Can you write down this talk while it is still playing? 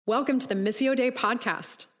Welcome to the Missio Dei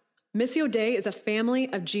podcast. Missio Dei is a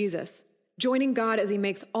family of Jesus, joining God as he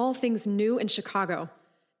makes all things new in Chicago.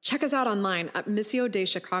 Check us out online at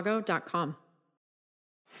missiodeichicago.com.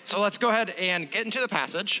 So let's go ahead and get into the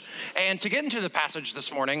passage. And to get into the passage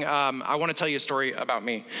this morning, I want to tell you a story about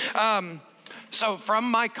me. So from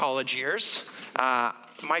my college years,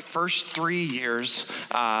 my first 3 years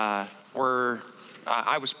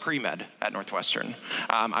I was pre-med at Northwestern.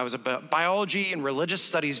 I was a biology and religious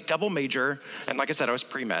studies double major, and like I said, I was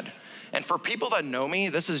pre-med. And for people that know me,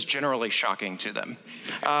 this is generally shocking to them.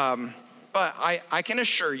 But I can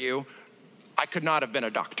assure you, I could not have been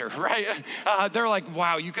a doctor, right? They're like,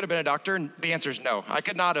 wow, you could have been a doctor? And the answer is no, I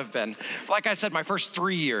could not have been. Like I said, my first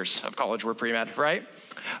 3 years of college were pre-med, right?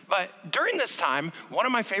 But during this time, one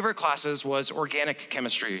of my favorite classes was organic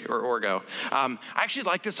chemistry, or Orgo. I actually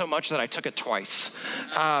liked it so much that I took it twice.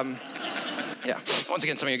 Yeah, once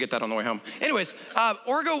again, some of you get that on the way home. Anyways,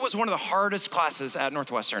 Orgo was one of the hardest classes at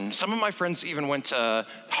Northwestern. Some of my friends even went to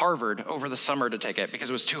Harvard over the summer to take it because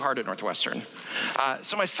it was too hard at Northwestern.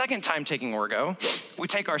 So my second time taking Orgo, we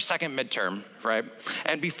take our second midterm, right?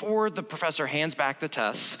 And before the professor hands back the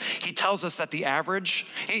tests, he tells us that the average,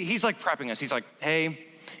 he's like prepping us. He's like, hey,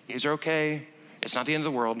 these are okay. It's not the end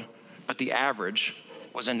of the world, but the average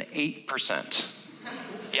was an 8%.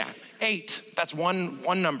 Yeah. 8, that's one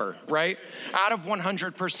number, right? Out of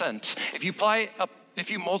 100%. If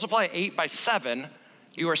you multiply 8 by 7,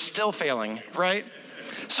 you are still failing, right?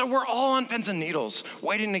 So we're all on pins and needles,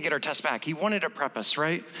 waiting to get our test back. He wanted to prep us,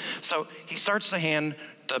 right? So he starts to hand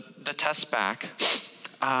the test back,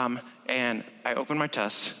 and I open my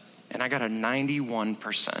test, and I got a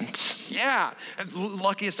 91%. Yeah,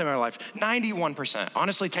 luckiest in my life, 91%.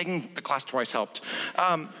 Honestly, taking the class twice helped.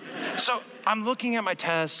 So I'm looking at my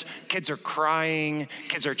test, kids are crying,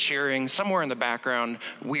 kids are cheering. Somewhere in the background,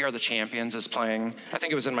 We Are the Champions is playing. I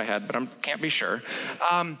think it was in my head, but I can't be sure.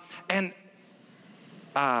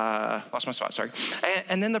 Lost my spot, sorry.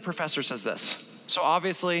 And then the professor says this. So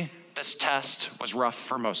obviously, this test was rough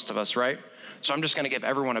for most of us, right? So I'm just gonna give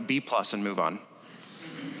everyone a B+ and move on.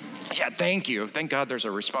 Yeah, thank you. Thank God there's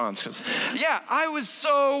a response. Because, yeah, I was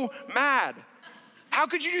so mad. How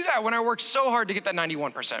could you do that when I worked so hard to get that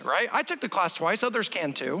 91%, right? I took the class twice, others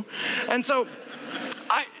can too. And so,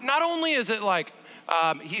 not only is it like,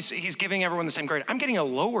 he's giving everyone the same grade, I'm getting a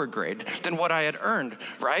lower grade than what I had earned,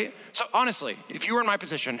 right? So honestly, if you were in my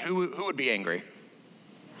position, who would be angry?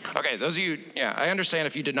 Okay, those of you, yeah, I understand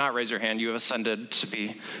if you did not raise your hand, you have ascended to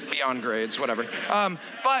be beyond grades, whatever.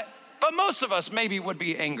 But most of us maybe would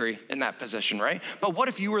be angry in that position, right? But what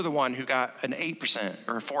if you were the one who got an 8%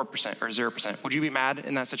 or a 4% or 0%? Would you be mad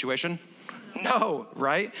in that situation? No,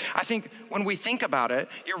 right? I think when we think about it,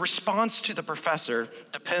 your response to the professor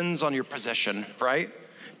depends on your position, right?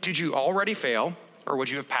 Did you already fail, or would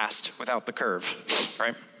you have passed without the curve,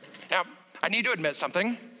 right? Now, I need to admit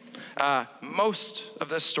something. Most of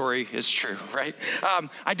this story is true, right?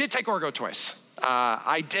 I did take Orgo twice.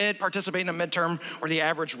 I did participate in a midterm where the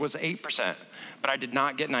average was 8%, but I did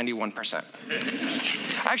not get 91%.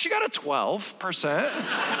 I actually got a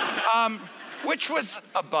 12%, which was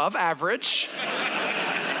above average.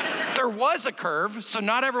 There was a curve, so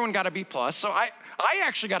not everyone got a B+. So I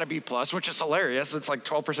actually got a B+, which is hilarious. It's like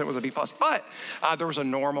 12% was a B+, but there was a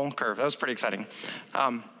normal curve. That was pretty exciting.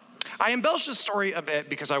 I embellished this story a bit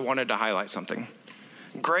because I wanted to highlight something.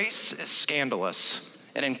 Grace is scandalous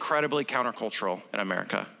and incredibly countercultural in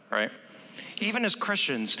America, right? Even as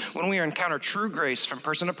Christians, when we encounter true grace from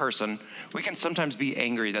person to person, we can sometimes be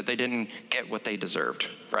angry that they didn't get what they deserved,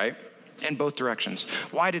 right? In both directions.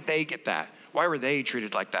 Why did they get that? Why were they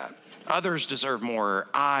treated like that? Others deserve more,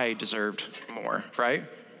 I deserved more, right?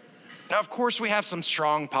 Now, of course, we have some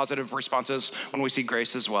strong positive responses when we see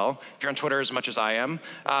grace as well. If you're on Twitter as much as I am,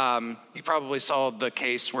 you probably saw the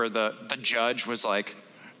case where the judge was like,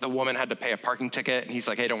 the woman had to pay a parking ticket, and he's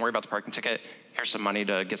like, hey, don't worry about the parking ticket. Here's some money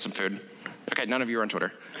to get some food. Okay, none of you are on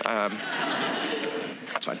Twitter.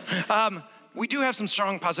 That's fine. We do have some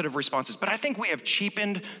strong positive responses, but I think we have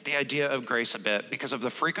cheapened the idea of grace a bit because of the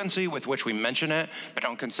frequency with which we mention it, but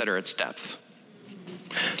don't consider its depth.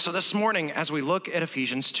 So this morning, as we look at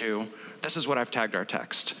Ephesians 2, this is what I've tagged our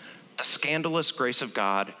text: the scandalous grace of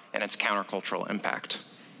God and its countercultural impact.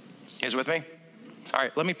 You guys with me? All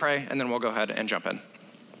right, let me pray, and then we'll go ahead and jump in.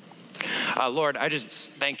 Lord, I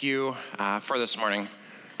just thank you for this morning.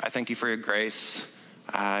 I thank you for your grace,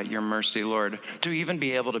 your mercy, Lord, to even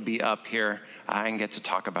be able to be up here and get to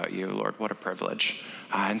talk about you, Lord. What a privilege.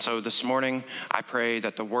 And so this morning, I pray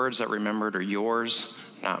that the words that remembered are yours,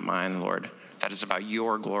 not mine, Lord. That is about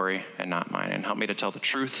your glory and not mine. And help me to tell the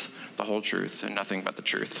truth, the whole truth, and nothing but the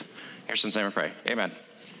truth. In your son's name I pray. Amen.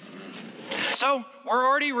 So we're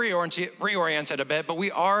already reoriented a bit, but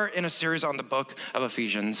we are in a series on the book of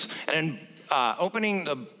Ephesians. And in opening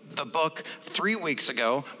the book 3 weeks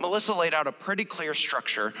ago, Melissa laid out a pretty clear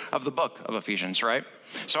structure of the book of Ephesians, right?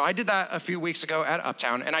 So I did that a few weeks ago at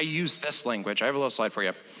Uptown, and I used this language. I have a little slide for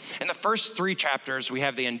you. In the first 3 chapters, we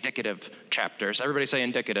have the indicative chapters. Everybody say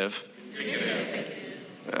indicative. Indicative.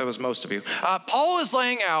 That was most of you. Paul is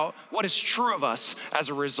laying out what is true of us as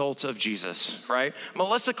a result of Jesus, right?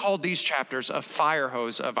 Melissa called these chapters a fire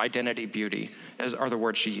hose of identity beauty, are the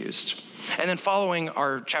words she used. And then following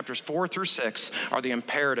our chapters 4 through 6 are the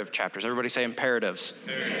imperative chapters. Everybody say imperatives.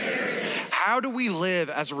 How do we live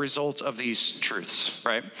as a result of these truths,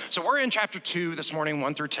 right? So we're in chapter 2 this morning,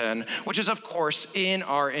 1 through 10, which is, of course, in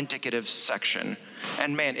our indicative section.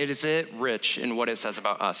 And man, is it rich in what it says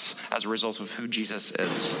about us as a result of who Jesus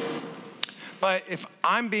is. But if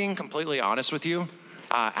I'm being completely honest with you,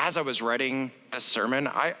 as I was writing this sermon,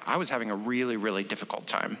 I was having a really, really difficult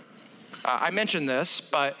time. I mentioned this,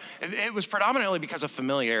 but it was predominantly because of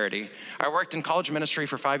familiarity. I worked in college ministry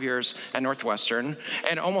for 5 years at Northwestern,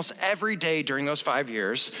 and almost every day during those 5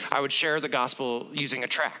 years, I would share the gospel using a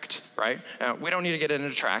tract, right? We don't need to get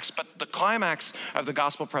into tracts, but the climax of the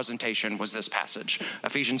gospel presentation was this passage,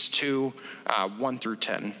 Ephesians 2, 1 through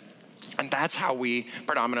 10. And that's how we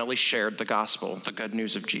predominantly shared the gospel, the good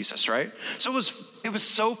news of Jesus, right? So it was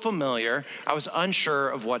so familiar, I was unsure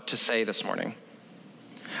of what to say this morning.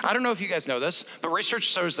 I don't know if you guys know this, but research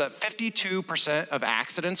shows that 52% of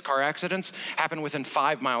car accidents, happen within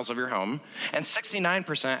 5 miles of your home, and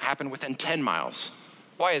 69% happen within 10 miles.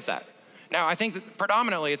 Why is that? Now, I think that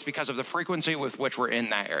predominantly it's because of the frequency with which we're in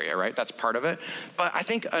that area, right? That's part of it. But I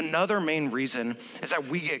think another main reason is that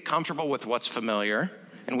we get comfortable with what's familiar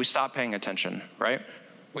and we stop paying attention, right?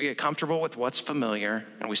 We get comfortable with what's familiar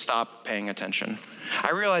and we stop paying attention.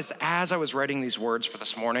 I realized as I was writing these words for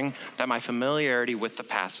this morning that my familiarity with the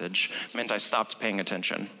passage meant I stopped paying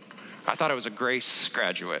attention. I thought I was a grace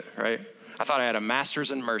graduate, right? I thought I had a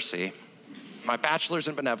master's in mercy, my bachelor's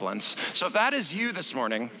in benevolence. So if that is you this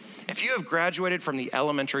morning, if you have graduated from the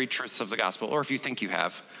elementary truths of the gospel, or if you think you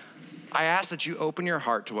have, I ask that you open your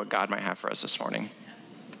heart to what God might have for us this morning.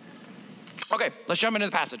 Okay, let's jump into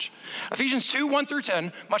the passage. Ephesians 2, 1 through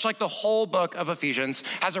 10, much like the whole book of Ephesians,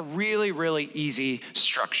 has a really, really easy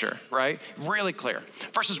structure, right? Really clear.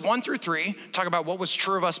 Verses 1 through 3 talk about what was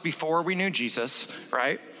true of us before we knew Jesus,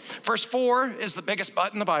 right? Verse 4 is the biggest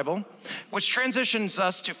but in the Bible, which transitions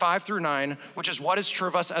us to 5 through 9, which is what is true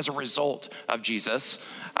of us as a result of Jesus.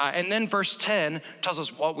 And then verse 10 tells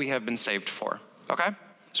us what we have been saved for, okay?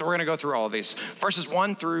 So we're gonna go through all of these. Verses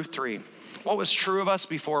 1 through 3. What was true of us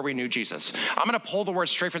before we knew Jesus? I'm going to pull the words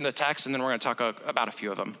straight from the text, and then we're going to talk about a few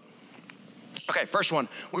of them. Okay, first one.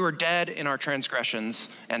 We were dead in our transgressions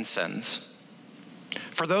and sins.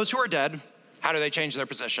 For those who are dead, how do they change their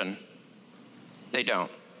position? They don't,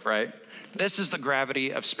 right? This is the gravity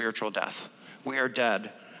of spiritual death. We are dead,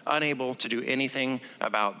 unable to do anything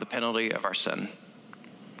about the penalty of our sin.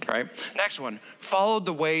 Right? Next one, followed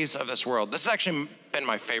the ways of this world. This has actually been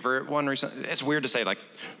my favorite one recently. It's weird to say like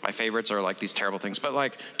my favorites are like these terrible things, but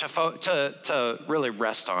like to really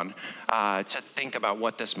rest on, to think about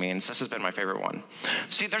what this means. This has been my favorite one.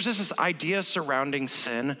 See, there's this idea surrounding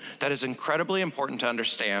sin that is incredibly important to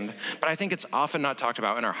understand, but I think it's often not talked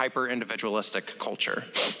about in our hyper-individualistic culture.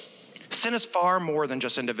 Sin is far more than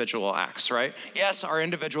just individual acts, right? Yes, our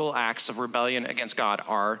individual acts of rebellion against God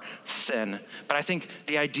are sin, but I think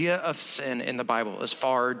the idea of sin in the Bible is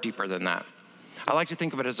far deeper than that. I like to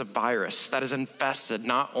think of it as a virus that has infested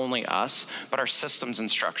not only us, but our systems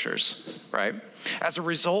and structures, right? As a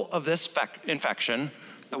result of this infection,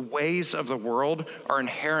 the ways of the world are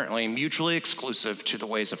inherently mutually exclusive to the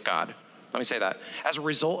ways of God. Let me say that. As a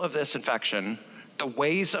result of this infection, the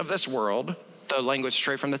ways of this world, the language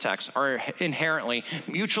straight from the text, are inherently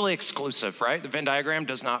mutually exclusive, right? The Venn diagram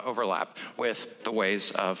does not overlap with the ways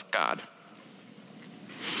of God.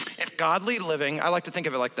 If godly living, I like to think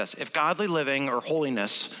of it like this. If godly living or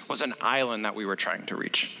holiness was an island that we were trying to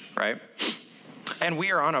reach, right? And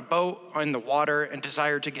we are on a boat in the water and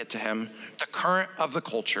desire to get to him, the current of the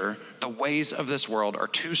culture, the ways of this world are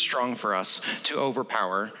too strong for us to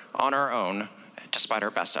overpower on our own despite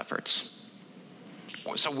our best efforts.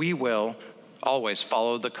 So we will always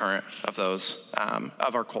follow the current of those,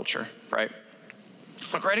 of our culture, right?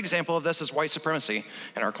 A great example of this is white supremacy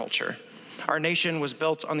in our culture. Our nation was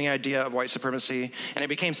built on the idea of white supremacy, and it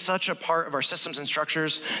became such a part of our systems and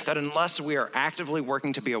structures that unless we are actively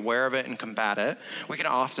working to be aware of it and combat it, we can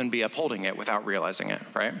often be upholding it without realizing it,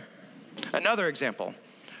 right? Another example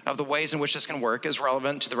of the ways in which this can work is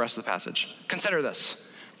relevant to the rest of the passage. Consider this.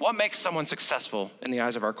 What makes someone successful in the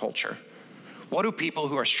eyes of our culture? What do people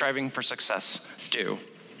who are striving for success do?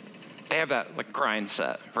 They have that grind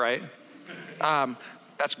set, right?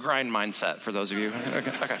 That's grind mindset for those of you.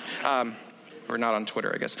 Okay. We're not on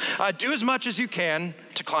Twitter, I guess. Do as much as you can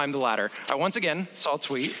to climb the ladder. I once again saw a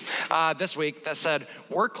tweet this week that said,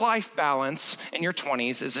 work-life balance in your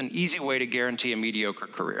 20s is an easy way to guarantee a mediocre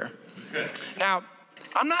career. Now,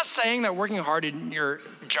 I'm not saying that working hard in your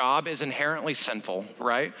job is inherently sinful,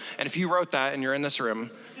 right? And if you wrote that and you're in this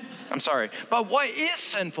room, I'm sorry. But what is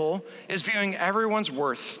sinful is viewing everyone's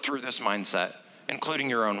worth through this mindset, including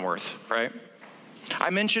your own worth, right? I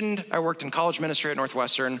mentioned I worked in college ministry at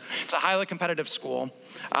Northwestern. It's a highly competitive school.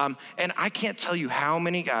 And I can't tell you how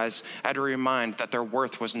many guys I had to remind that their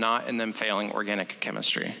worth was not in them failing organic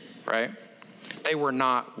chemistry, right? They were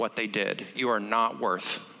not what they did. You are not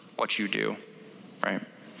worth what you do, right?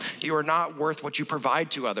 You are not worth what you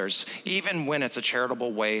provide to others, even when it's a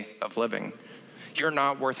charitable way of living. You're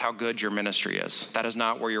not worth how good your ministry is. That is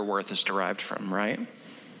not where your worth is derived from, right?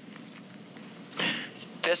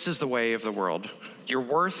 This is the way of the world. Your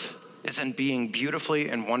worth is in being beautifully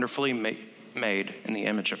and wonderfully made in the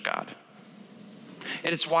image of God.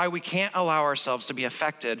 And it's why we can't allow ourselves to be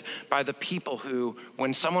affected by the people who,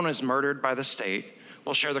 when someone is murdered by the state,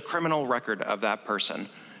 will share the criminal record of that person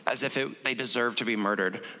as if they deserve to be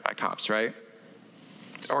murdered by cops, right?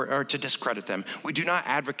 Or to discredit them. We do not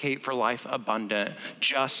advocate for life abundant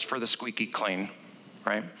just for the squeaky clean,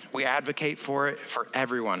 right? We advocate for it for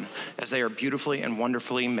everyone as they are beautifully and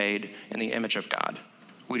wonderfully made in the image of God.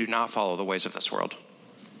 We do not follow the ways of this world.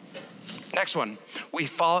 Next one, we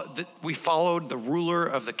followed the ruler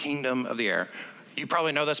of the kingdom of the air. You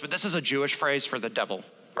probably know this, but this is a Jewish phrase for the devil,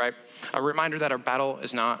 right? A reminder that our battle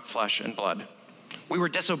is not flesh and blood. We were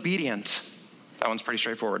disobedient. That one's pretty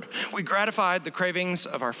straightforward. We gratified the cravings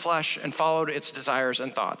of our flesh and followed its desires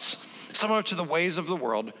and thoughts. Similar to the ways of the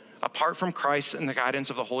world, apart from Christ and the guidance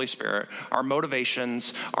of the Holy Spirit, our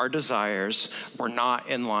motivations, our desires were not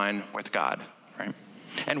in line with God, right?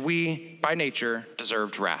 And we, by nature,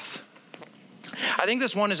 deserved wrath. I think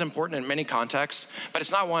this one is important in many contexts, but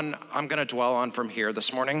it's not one I'm going to dwell on from here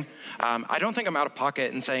this morning. I don't think I'm out of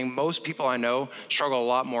pocket in saying most people I know struggle a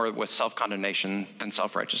lot more with self-condemnation than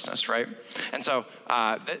self-righteousness, right? And so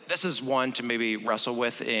this is one to maybe wrestle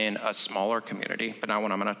with in a smaller community, but not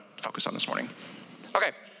one I'm going to focus on this morning.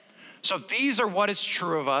 Okay, so if these are what is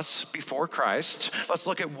true of us before Christ, let's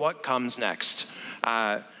look at what comes next.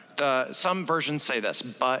 Some versions say this,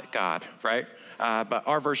 but God, right? But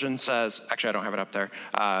our version says, actually, I don't have it up there.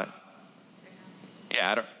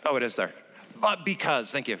 It is there. But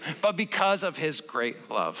because of his great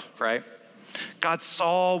love, right? God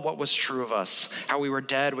saw what was true of us, how we were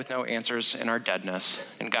dead with no answers in our deadness,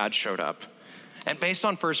 and God showed up. And based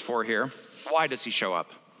on verse 4 here, why does he show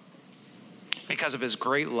up? Because of his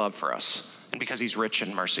great love for us, and because he's rich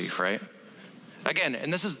in mercy, right? Again,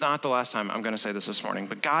 and this is not the last time I'm going to say this morning,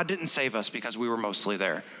 but God didn't save us because we were mostly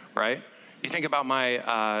there, right? You think about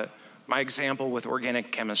my example with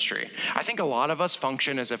organic chemistry. I think a lot of us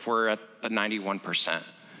function as if we're at the 91%.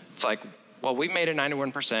 It's like, well, we made it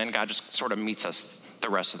 91%, God just sort of meets us the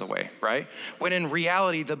rest of the way, right? When in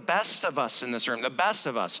reality, the best of us in this room, the best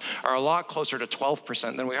of us are a lot closer to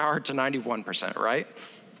 12% than we are to 91%, right?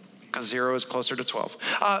 Because 0 is closer to 12.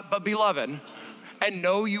 But beloved, and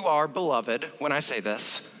know you are beloved when I say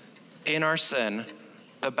this, in our sin,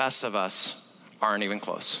 the best of us aren't even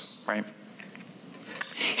close, right?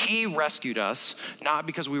 He rescued us, not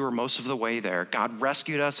because we were most of the way there. God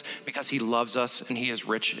rescued us because he loves us and he is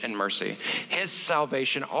rich in mercy. His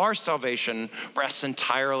salvation, our salvation, rests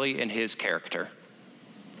entirely in his character.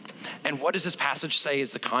 And what does this passage say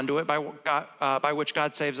is the conduit by which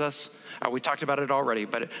God saves us? We talked about it already,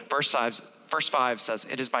 but verse 5 says,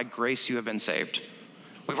 it is by grace you have been saved.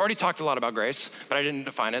 We've already talked a lot about grace, but I didn't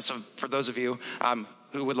define it. So for those of you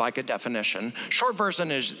who would like a definition, short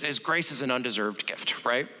version is grace is an undeserved gift,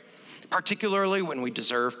 right? Particularly when we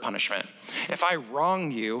deserve punishment. If I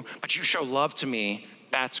wrong you, but you show love to me,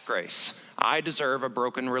 that's grace. I deserve a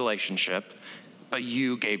broken relationship, but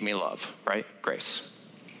you gave me love, right? Grace.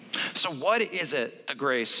 So what is the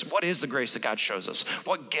grace that God shows us?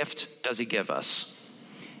 What gift does he give us?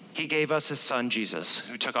 He gave us his son, Jesus,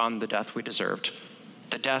 who took on the death we deserved,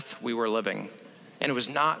 the death we were living. And it was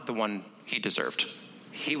not the one he deserved.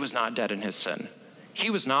 He was not dead in his sin. He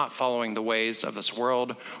was not following the ways of this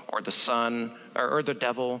world or the son or the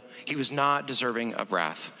devil. He was not deserving of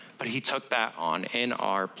wrath, but he took that on in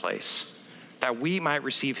our place, that we might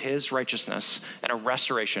receive his righteousness and a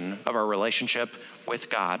restoration of our relationship with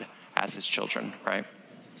God as his children, right?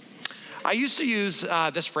 I used to use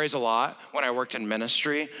this phrase a lot when I worked in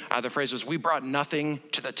ministry. The phrase was, we brought nothing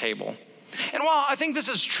to the table. And while I think this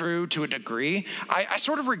is true to a degree, I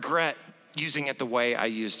sort of regret using it the way I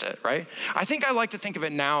used it, right? I think I like to think of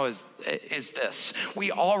it now as this.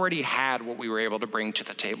 We already had what we were able to bring to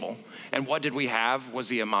the table. And what did we have was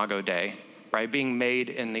the Imago Dei, right? Being made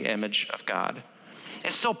in the image of God.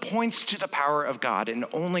 It still points to the power of God and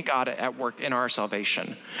only God at work in our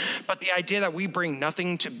salvation. But the idea that we bring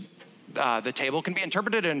nothing to the table can be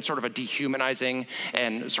interpreted in sort of a dehumanizing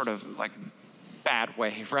and sort of like bad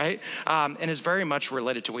way, right? And is very much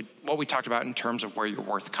related to what we talked about in terms of where your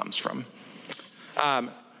worth comes from.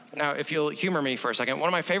 Now, if you'll humor me for a second, one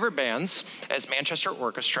of my favorite bands is Manchester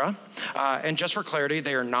Orchestra. And just for clarity,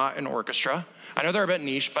 they are not an orchestra. I know they're a bit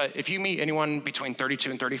niche, but if you meet anyone between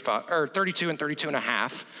 32 and 35, or 32 and 32 and a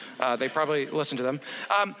half, they probably listen to them.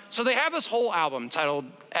 So they have this whole album titled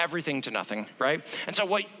Everything to Nothing, right? And so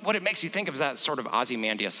what it makes you think of is that sort of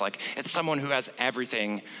Ozymandias, like it's someone who has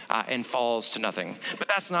everything and falls to nothing. But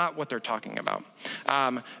that's not what they're talking about.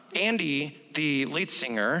 Andy, the lead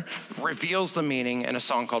singer, reveals the meaning in a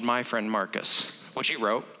song called My Friend Marcus, which he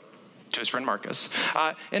wrote to his friend Marcus.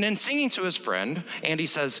 And in singing to his friend, Andy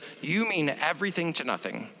says, "You mean everything to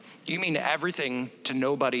nothing. You mean everything to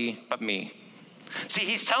nobody but me." See,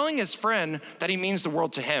 he's telling his friend that he means the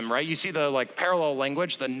world to him, right? You see the like parallel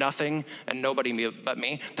language, the nothing and nobody but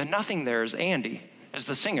me. The nothing there is Andy, is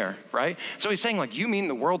the singer, right? So he's saying like, you mean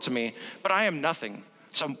the world to me, but I am nothing.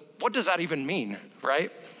 So what does that even mean,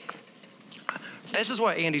 right? This is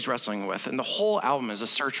what Andy's wrestling with, and the whole album is a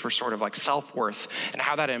search for sort of like self-worth and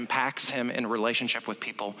how that impacts him in relationship with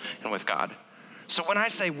people and with God. So when I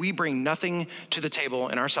say we bring nothing to the table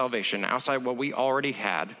in our salvation outside what we already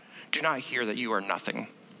had, do not hear that you are nothing.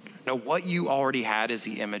 No, what you already had is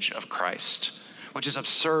the image of Christ, which is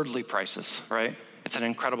absurdly priceless, right? It's an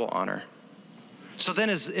incredible honor. So then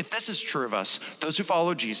if this is true of us, those who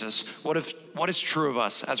follow Jesus, what is true of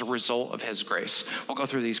us as a result of his grace? We'll go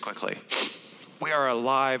through these quickly. We are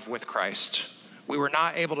alive with Christ. We were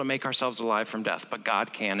not able to make ourselves alive from death, but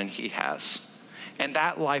God can, and he has. And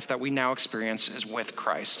that life that we now experience is with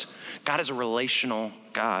Christ. God is a relational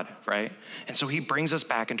God, right? And so he brings us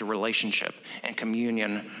back into relationship and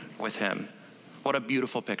communion with him. What a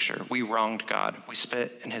beautiful picture. We wronged God. We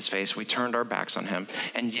spit in his face. We turned our backs on him.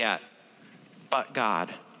 And yet, but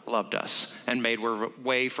God loved us and made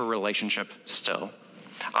way for relationship still.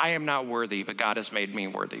 I am not worthy, but God has made me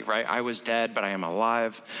worthy, right? I was dead, but I am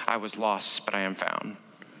alive. I was lost, but I am found.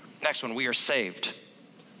 Next one, we are saved.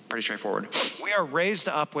 Pretty straightforward. We are raised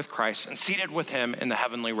up with Christ and seated with him in the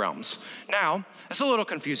heavenly realms. Now, it's a little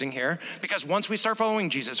confusing here because once we start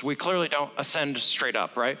following Jesus, we clearly don't ascend straight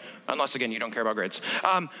up, right? Unless, again, you don't care about grades.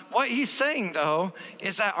 What he's saying, though,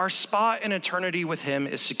 is that our spot in eternity with him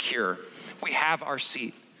is secure. We have our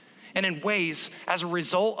seat. And in ways, as a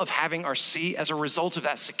result of having our seat, as a result of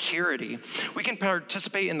that security, we can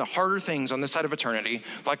participate in the harder things on this side of eternity,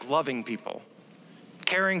 like loving people,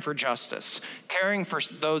 caring for justice, caring for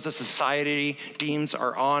those that society deems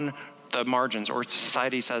are on the margins, or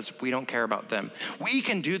society says we don't care about them. We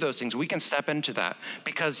can do those things. We can step into that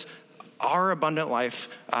because our abundant life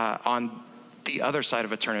on the other side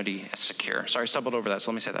of eternity is secure. Sorry, I stumbled over that,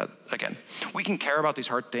 so let me say that again. We can care about these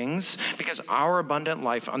hard things because our abundant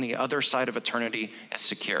life on the other side of eternity is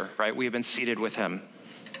secure, right? We have been seated with him.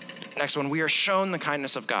 Next one, we are shown the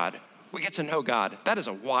kindness of God. We get to know God. That is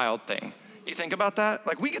a wild thing. You think about that?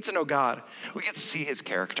 Like, we get to know God. We get to see his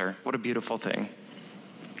character. What a beautiful thing.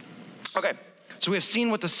 Okay, so we have seen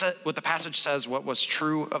what the passage says, what was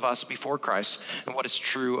true of us before Christ and what is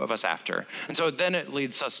true of us after. And so then it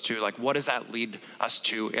leads us to, like, what does that lead us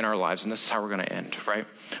to in our lives? And this is how we're going to end, right?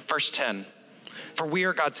 Verse 10, for we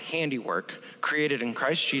are God's handiwork, created in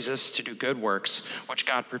Christ Jesus to do good works, which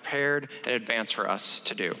God prepared in advance for us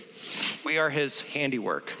to do. We are his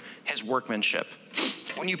handiwork, his workmanship.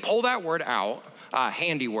 When you pull that word out,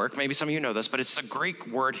 handiwork, maybe some of you know this, but it's the Greek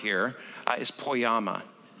word here is poiema.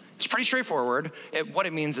 It's pretty straightforward. What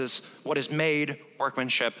it means is what is made,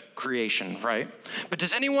 workmanship, creation, right? But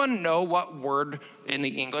does anyone know what word in the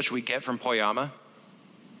English we get from poiema?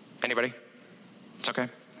 Anybody? It's okay.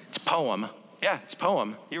 It's poem. Yeah, it's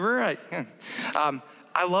poem. You were right.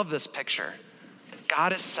 I love this picture.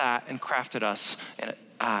 God has sat and crafted us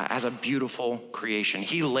as a beautiful creation.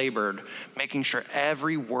 He labored, making sure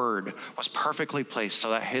every word was perfectly placed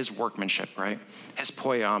so that his workmanship, right? His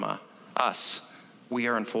poiema, us, we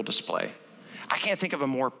are in full display. I can't think of a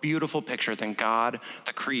more beautiful picture than God,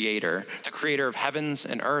 the creator of heavens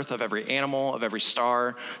and earth, of every animal, of every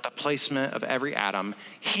star, the placement of every atom.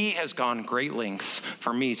 He has gone great lengths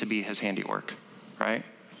for me to be his handiwork, right?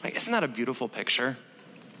 Like, isn't that a beautiful picture?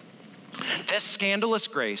 This scandalous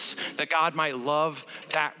grace, that God might love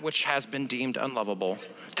that which has been deemed unlovable.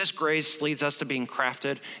 This grace leads us to being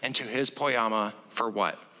crafted into his poiema for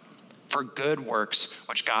what? For good works,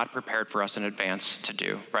 which God prepared for us in advance to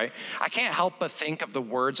do, right? I can't help but think of the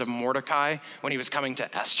words of Mordecai when he was coming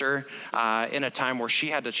to Esther in a time where she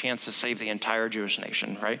had the chance to save the entire Jewish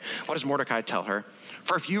nation, right? What does Mordecai tell her?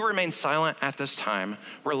 For if you remain silent at this time,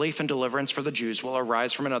 relief and deliverance for the Jews will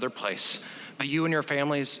arise from another place, but you and your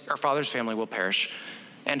father's family will perish.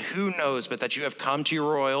 And who knows but that you have come to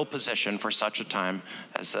your royal position for such a time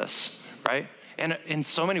as this, right? And in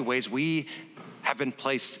so many ways, we have been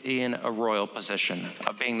placed in a royal position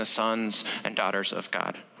of being the sons and daughters of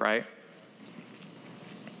God, right?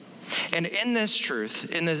 And in this truth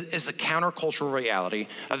is the countercultural reality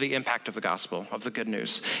of the impact of the gospel, of the good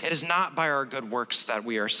news. It is not by our good works that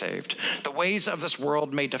we are saved. The ways of this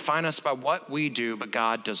world may define us by what we do, but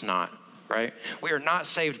God does not, right? We are not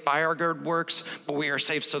saved by our good works, but we are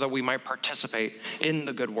saved so that we might participate in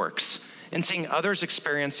the good works, and seeing others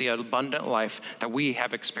experience the abundant life that we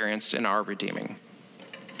have experienced in our redeeming.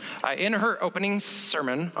 In her opening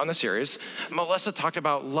sermon on the series, Melissa talked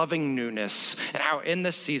about loving newness and how in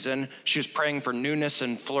this season she was praying for newness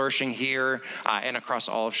and flourishing here and across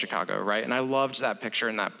all of Chicago, right? And I loved that picture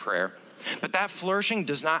and that prayer. But that flourishing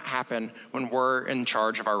does not happen when we're in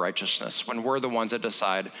charge of our righteousness, when we're the ones that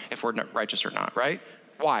decide if we're righteous or not, right?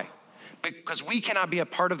 Why? Because we cannot be a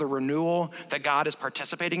part of the renewal that God is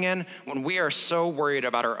participating in when we are so worried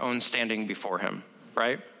about our own standing before him,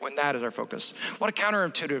 right? When that is our focus. What a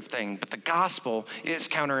counterintuitive thing, but the gospel is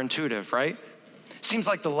counterintuitive, right? It seems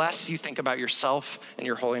like the less you think about yourself and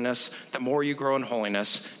your holiness, the more you grow in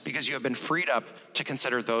holiness because you have been freed up to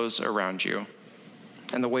consider those around you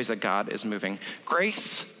and the ways that God is moving.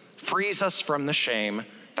 Grace frees us from the shame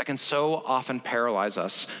that can so often paralyze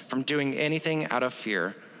us from doing anything out of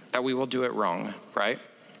fear that we will do it wrong, right?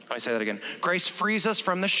 Let me say that again. Grace frees us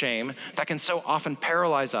from the shame that can so often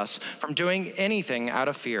paralyze us from doing anything out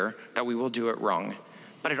of fear that we will do it wrong.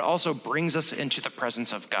 But it also brings us into the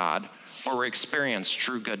presence of God where we experience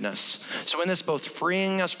true goodness. So in this both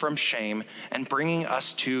freeing us from shame and bringing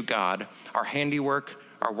us to God, our handiwork,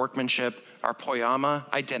 our workmanship, our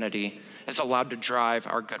poiema identity is allowed to drive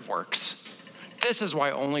our good works. This is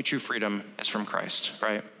why only true freedom is from Christ,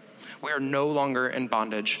 right? We are no longer in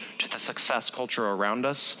bondage to the success culture around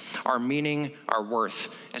us. Our meaning, our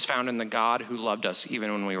worth is found in the God who loved us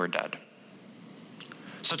even when we were dead.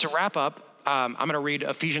 So to wrap up, I'm going to read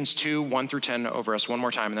Ephesians 2, 1 through 10 over us one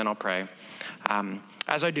more time, and then I'll pray.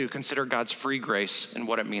 As I do, consider God's free grace and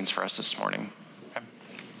what it means for us this morning. Okay?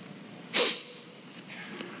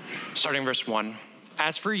 Starting verse 1.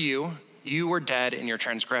 As for you, you were dead in your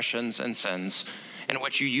transgressions and sins, in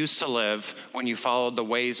which you used to live when you followed the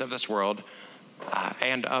ways of this world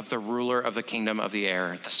and of the ruler of the kingdom of the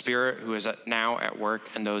air, the spirit who is now at work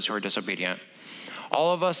in those who are disobedient.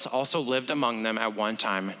 All of us also lived among them at one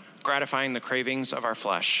time, gratifying the cravings of our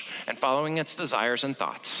flesh and following its desires and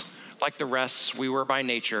thoughts. Like the rest, we were by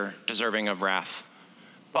nature deserving of wrath.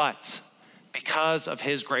 But because of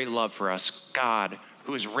his great love for us, God,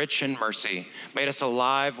 who is rich in mercy, made us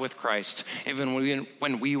alive with Christ, even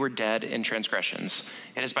when we were dead in transgressions.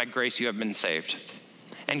 It is by grace you have been saved.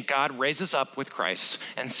 And God raised us up with Christ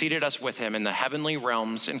and seated us with him in the heavenly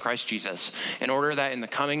realms in Christ Jesus, in order that in the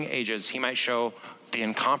coming ages he might show the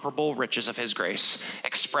incomparable riches of his grace,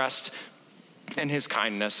 expressed in his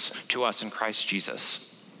kindness to us in Christ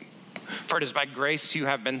Jesus. For it is by grace you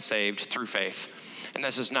have been saved through faith. And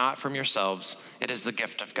this is not from yourselves, it is the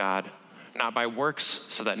gift of God. Not by works,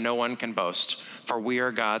 so that no one can boast. For we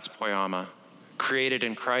are God's poiema, created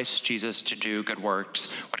in Christ Jesus to do good works,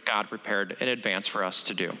 what God prepared in advance for us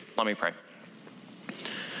to do. Let me pray.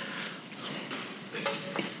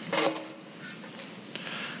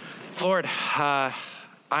 Lord,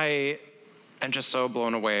 I am just so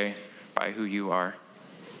blown away by who you are.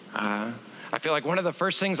 I feel like one of the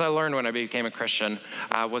first things I learned when I became a Christian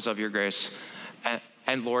was of your grace.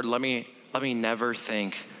 And Lord, let me never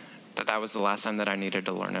think that was the last time that I needed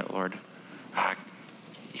to learn it, Lord. I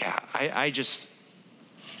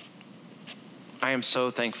am so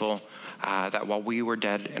thankful that while we were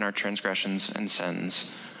dead in our transgressions and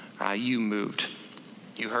sins, you moved.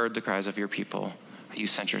 You heard the cries of your people. You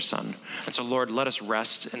sent your son. And so, Lord, let us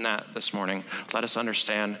rest in that this morning. Let us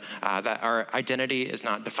understand that our identity is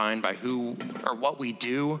not defined by who or what we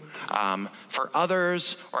do for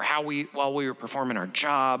others, or while we are performing our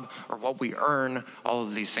job, or what we earn, all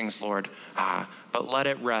of these things, Lord. But let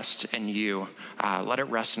it rest in you. Let it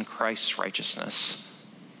rest in Christ's righteousness.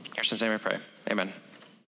 In your son's name I pray. Amen.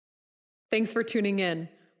 Thanks for tuning in.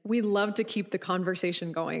 We love to keep the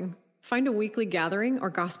conversation going. find a weekly gathering or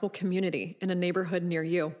gospel community in a neighborhood near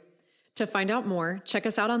you. To find out more, check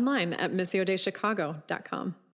us out online at missiodaychicago.com.